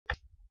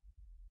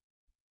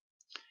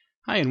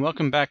Hi, and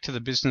welcome back to the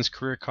Business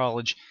Career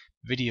College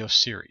video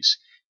series.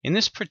 In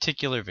this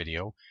particular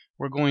video,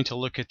 we're going to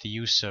look at the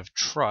use of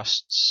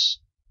trusts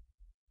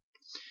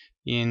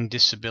in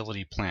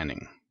disability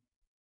planning.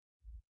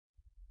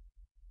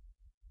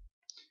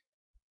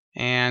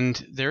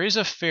 And there is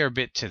a fair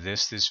bit to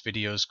this. This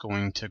video is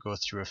going to go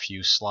through a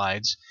few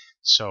slides,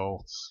 so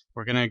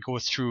we're going to go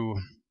through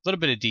a little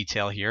bit of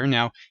detail here.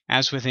 Now,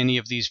 as with any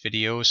of these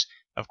videos,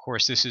 of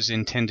course, this is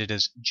intended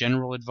as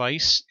general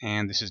advice,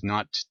 and this is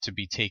not to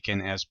be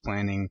taken as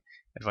planning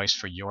advice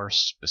for your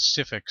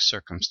specific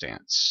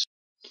circumstance.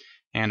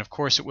 And of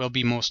course, it will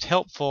be most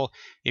helpful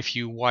if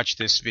you watch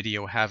this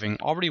video having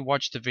already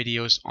watched the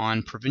videos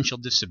on provincial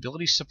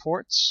disability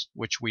supports,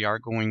 which we are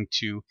going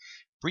to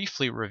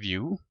briefly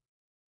review.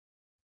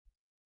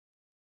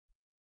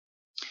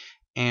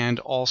 And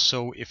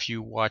also if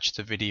you watch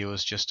the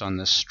videos just on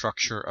the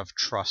structure of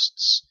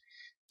trusts,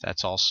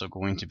 that's also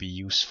going to be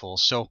useful.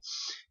 So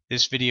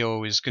this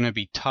video is going to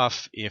be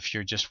tough if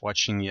you're just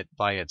watching it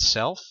by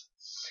itself,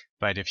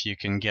 but if you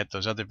can get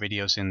those other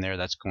videos in there,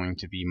 that's going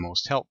to be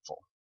most helpful.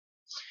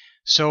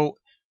 So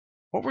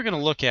what we're going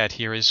to look at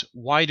here is,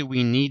 why do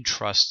we need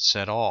trusts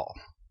at all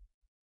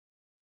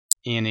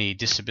in a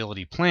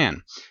disability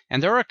plan?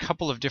 And there are a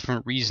couple of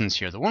different reasons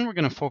here. The one we're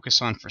going to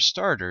focus on for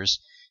starters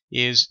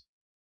is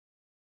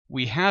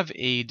we have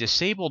a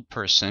disabled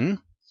person,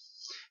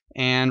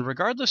 and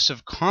regardless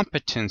of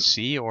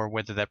competency or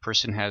whether that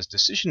person has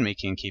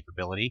decision-making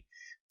capability,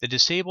 the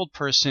disabled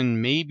person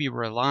may be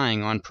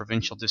relying on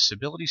provincial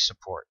disability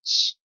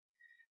supports.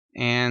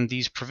 And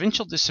these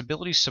provincial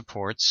disability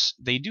supports,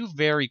 they do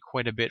vary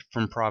quite a bit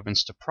from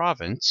province to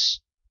province,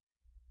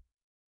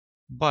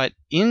 but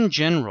in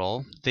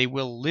general, they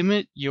will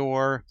limit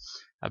your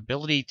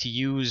ability to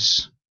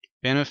use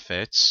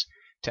benefits,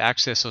 to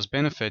access those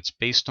benefits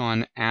based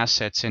on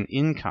assets and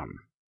income.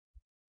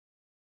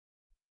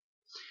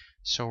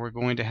 So we're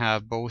going to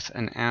have both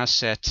an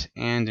asset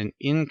and an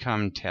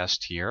income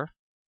test here.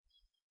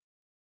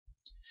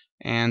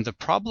 And the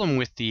problem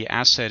with the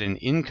asset and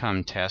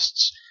income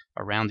tests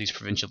around these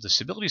provincial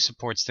disability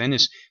supports then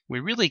is we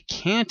really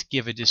can't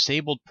give a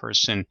disabled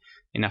person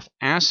enough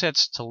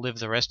assets to live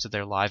the rest of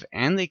their life,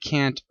 and they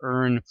can't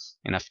earn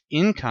enough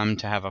income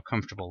to have a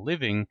comfortable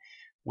living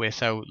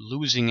without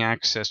losing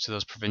access to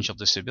those provincial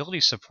disability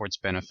supports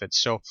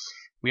benefits. So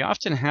we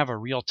often have a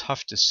real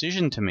tough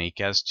decision to make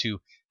as to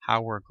how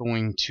we're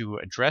going to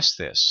address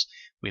this.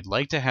 We'd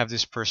like to have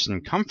this person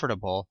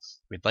comfortable,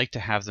 we'd like to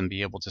have them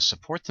be able to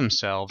support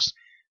themselves,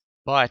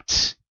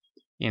 but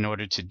in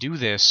order to do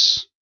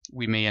this,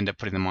 we may end up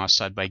putting them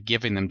offside by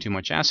giving them too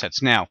much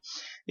assets. Now,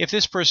 if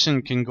this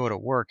person can go to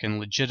work and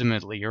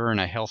legitimately earn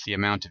a healthy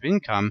amount of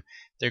income,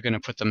 they're going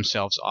to put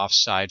themselves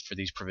offside for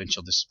these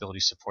provincial disability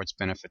supports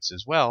benefits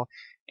as well,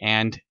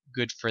 and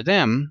good for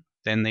them.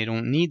 Then they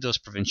don't need those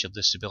provincial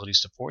disability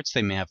supports.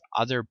 They may have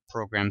other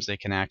programs they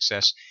can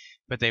access,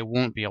 but they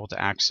won't be able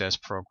to access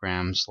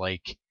programs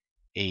like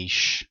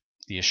AISH,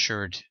 the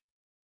Assured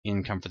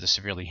Income for the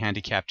Severely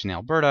Handicapped in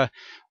Alberta,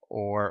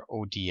 or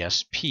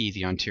ODSP,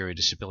 the Ontario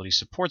Disability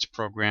Supports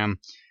Program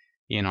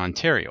in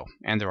Ontario.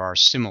 And there are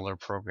similar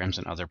programs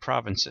in other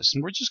provinces.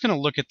 And we're just going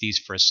to look at these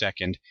for a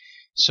second.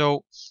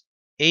 So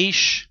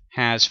AISH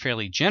has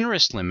fairly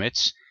generous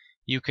limits.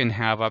 You can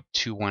have up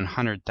to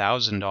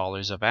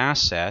 $100,000 of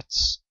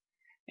assets,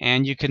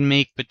 and you can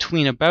make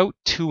between about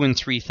 $2,000 and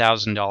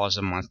 $3,000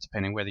 a month,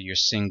 depending whether you're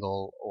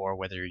single or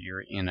whether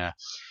you're in a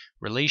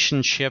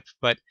relationship,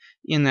 but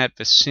in that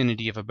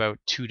vicinity of about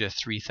 $2,000 to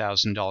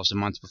 $3,000 a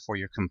month before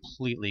you're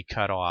completely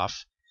cut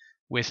off.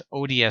 With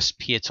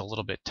ODSP, it's a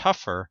little bit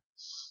tougher.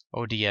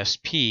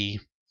 ODSP,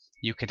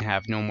 you can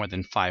have no more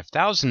than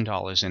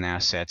 $5,000 in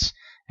assets,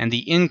 and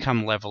the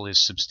income level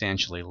is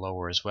substantially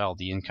lower as well.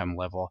 The income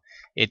level,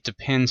 it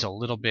depends a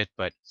little bit,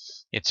 but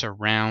it's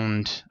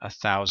around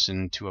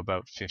 $1,000 to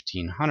about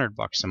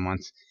 $1,500 a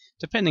month,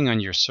 depending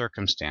on your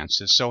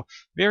circumstances. So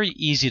very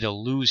easy to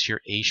lose your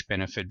AISH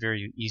benefit,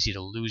 very easy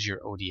to lose your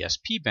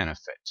ODSP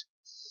benefit.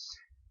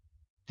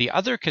 The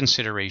other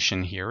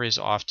consideration here is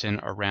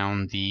often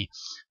around the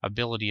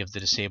ability of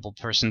the disabled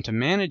person to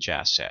manage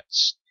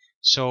assets.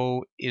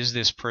 So is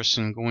this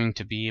person going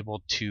to be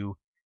able to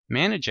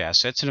manage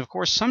assets? And of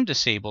course, some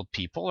disabled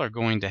people are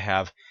going to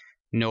have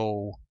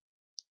no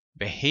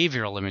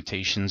behavioral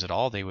limitations at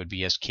all. They would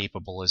be as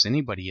capable as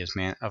anybody is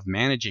of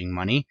managing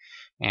money,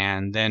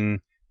 and then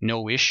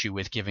no issue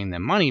with giving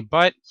them money.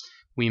 But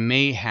we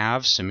may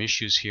have some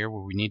issues here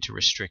where we need to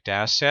restrict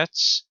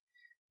assets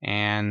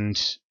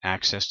and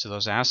access to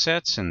those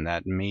assets, and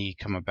that may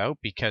come about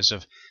because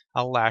of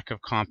a lack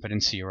of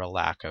competency or a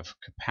lack of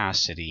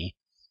capacity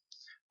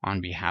on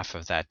behalf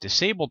of that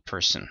disabled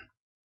person.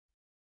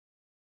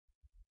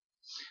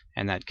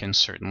 And that can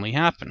certainly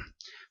happen.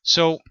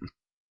 So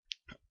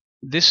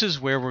this is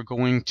where we're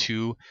going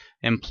to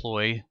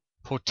employ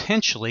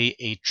potentially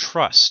a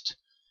trust.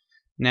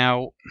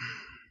 Now,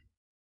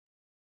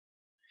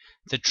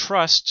 the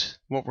trust,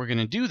 what we're going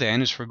to do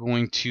then is we're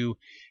going to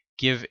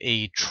give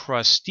a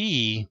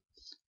trustee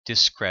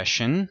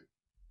discretion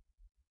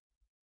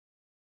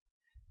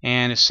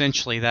And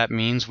essentially that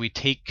means we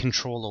take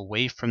control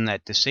away from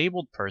that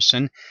disabled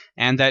person,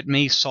 and that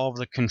may solve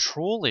the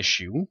control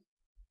issue.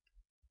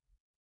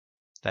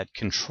 That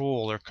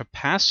control or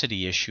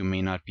capacity issue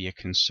may not be a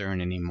concern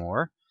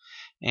anymore.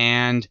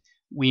 And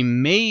we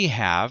may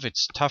have,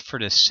 it's tougher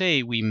to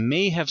say, we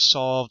may have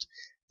solved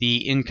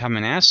the income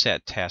and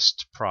asset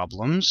test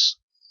problems,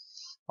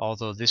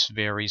 although this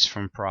varies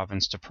from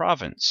province to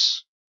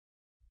province.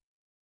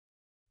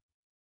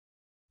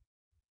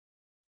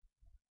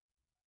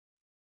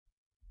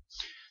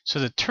 So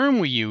the term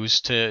we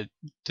use to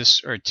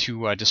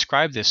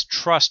describe this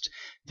trust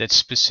that's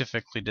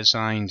specifically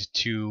designed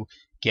to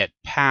get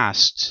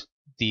past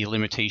the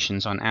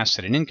limitations on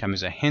asset and income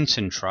is a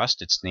Henson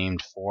Trust. It's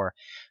named for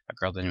a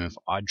girl by the name of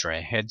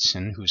Audra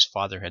Henson, whose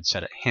father had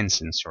set up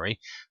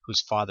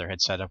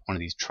one of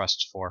these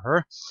trusts for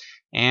her.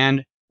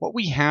 And what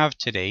we have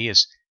today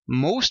is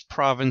most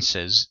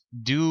provinces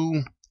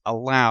do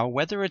allow,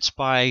 whether it's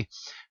by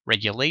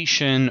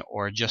regulation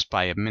or just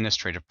by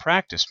administrative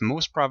practice,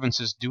 most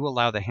provinces do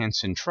allow the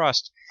Henson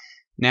Trust.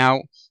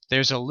 Now,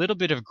 there's a little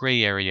bit of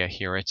gray area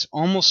here. It's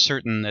almost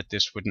certain that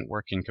this wouldn't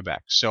work in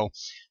Quebec. So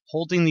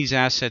holding these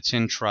assets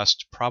in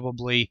trust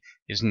probably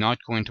is not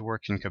going to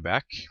work in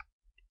Quebec.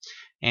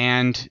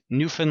 And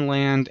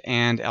Newfoundland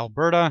and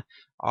Alberta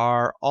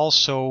are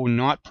also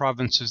not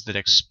provinces that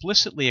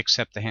explicitly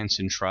accept the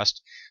Henson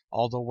Trust,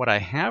 although what I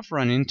have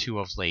run into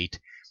of late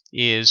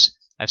is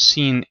I've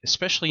seen,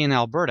 especially in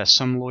Alberta,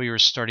 some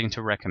lawyers starting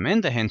to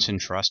recommend the Henson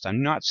Trust.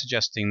 I'm not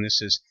suggesting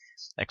this is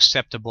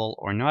acceptable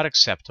or not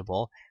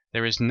acceptable.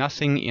 There is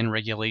nothing in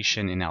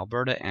regulation in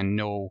Alberta and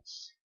no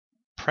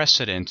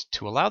precedent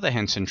to allow the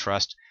Henson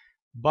Trust,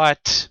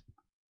 but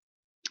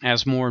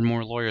as more and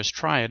more lawyers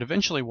try it,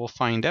 eventually we'll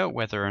find out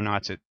whether or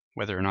not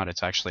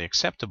it's actually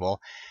acceptable.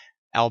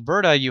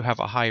 Alberta, you have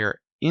a higher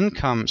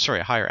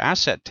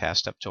asset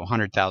test up to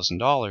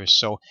 $100,000,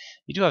 so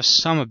you do have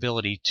some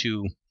ability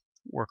to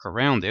work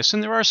around this,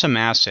 and there are some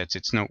assets,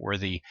 it's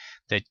noteworthy,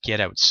 that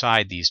get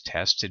outside these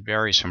tests. It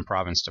varies from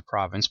province to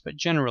province, but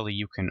generally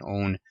you can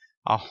own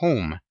a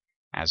home,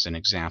 as an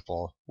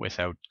example,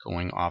 without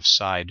going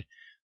offside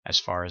as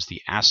far as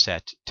the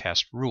asset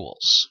test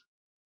rules.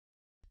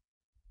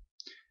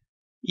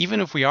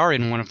 Even if we are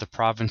in one of the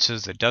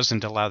provinces that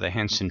doesn't allow the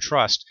Henson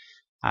Trust,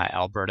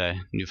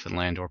 Alberta,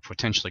 Newfoundland, or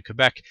potentially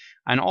Quebec,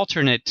 an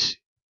alternate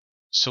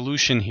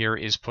solution here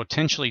is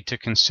potentially to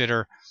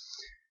consider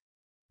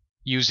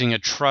using a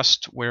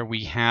trust where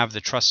we have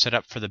the trust set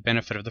up for the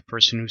benefit of the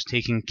person who's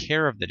taking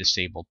care of the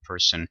disabled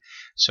person.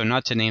 So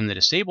not to name the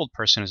disabled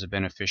person as a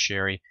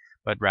beneficiary,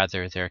 but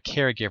rather their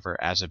caregiver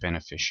as a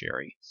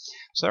beneficiary.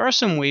 So there are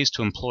some ways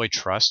to employ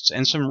trusts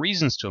and some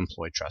reasons to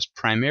employ trusts,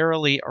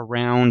 primarily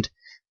around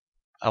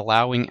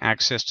allowing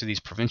access to these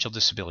provincial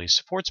disability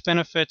supports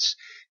benefits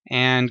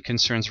and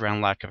concerns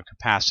around lack of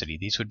capacity.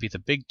 These would be the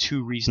big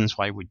two reasons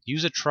why I would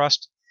use a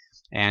trust.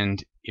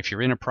 And if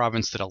you're in a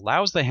province that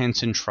allows the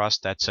Henson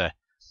Trust, that's a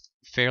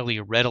fairly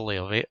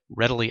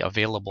readily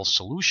available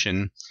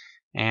solution.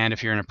 And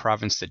if you're in a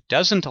province that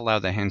doesn't allow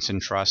the Henson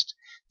Trust,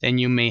 then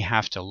you may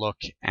have to look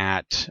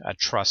at a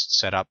trust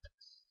set up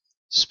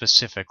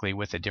specifically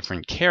with a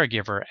different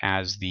caregiver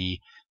as the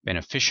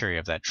beneficiary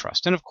of that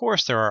trust. And of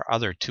course, there are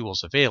other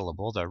tools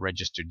available. The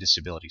Registered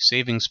Disability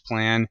Savings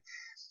Plan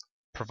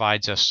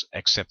provides us,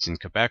 except in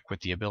Quebec,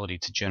 with the ability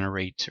to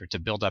generate or to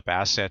build up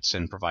assets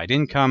and provide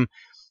income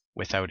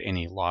without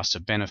any loss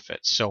of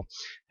benefits. So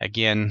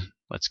again,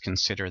 let's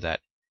consider that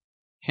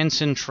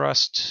Henson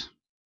Trust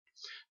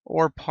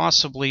or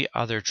possibly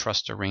other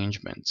trust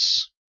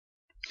arrangements.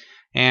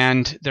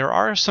 And there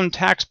are some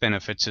tax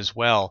benefits as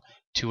well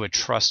to a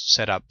trust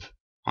set up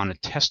on a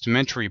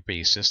testamentary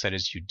basis, that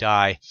is, you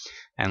die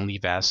and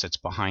leave assets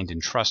behind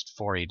in trust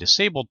for a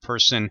disabled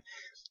person.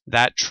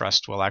 That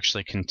trust will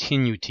actually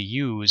continue to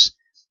use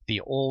the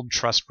old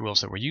trust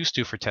rules that we're used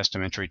to for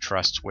testamentary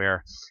trusts,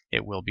 where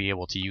it will be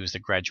able to use the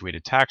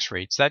graduated tax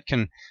rates. That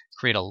can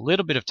create a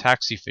little bit of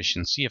tax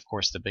efficiency. Of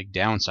course, the big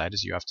downside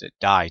is you have to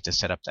die to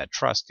set up that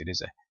trust. It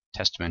is a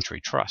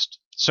testamentary trust.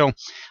 So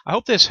I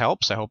hope this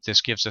helps. I hope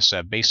this gives us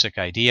a basic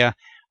idea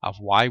of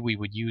why we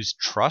would use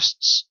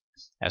trusts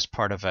as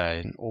part of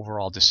an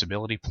overall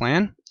disability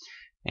plan,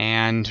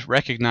 and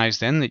recognize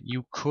then that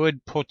you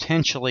could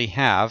potentially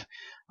have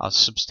a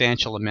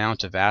substantial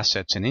amount of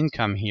assets and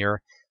income here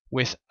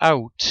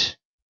without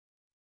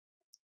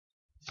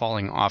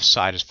falling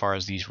offside as far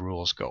as these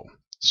rules go.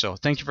 So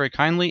thank you very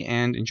kindly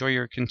and enjoy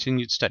your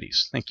continued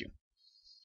studies. Thank you.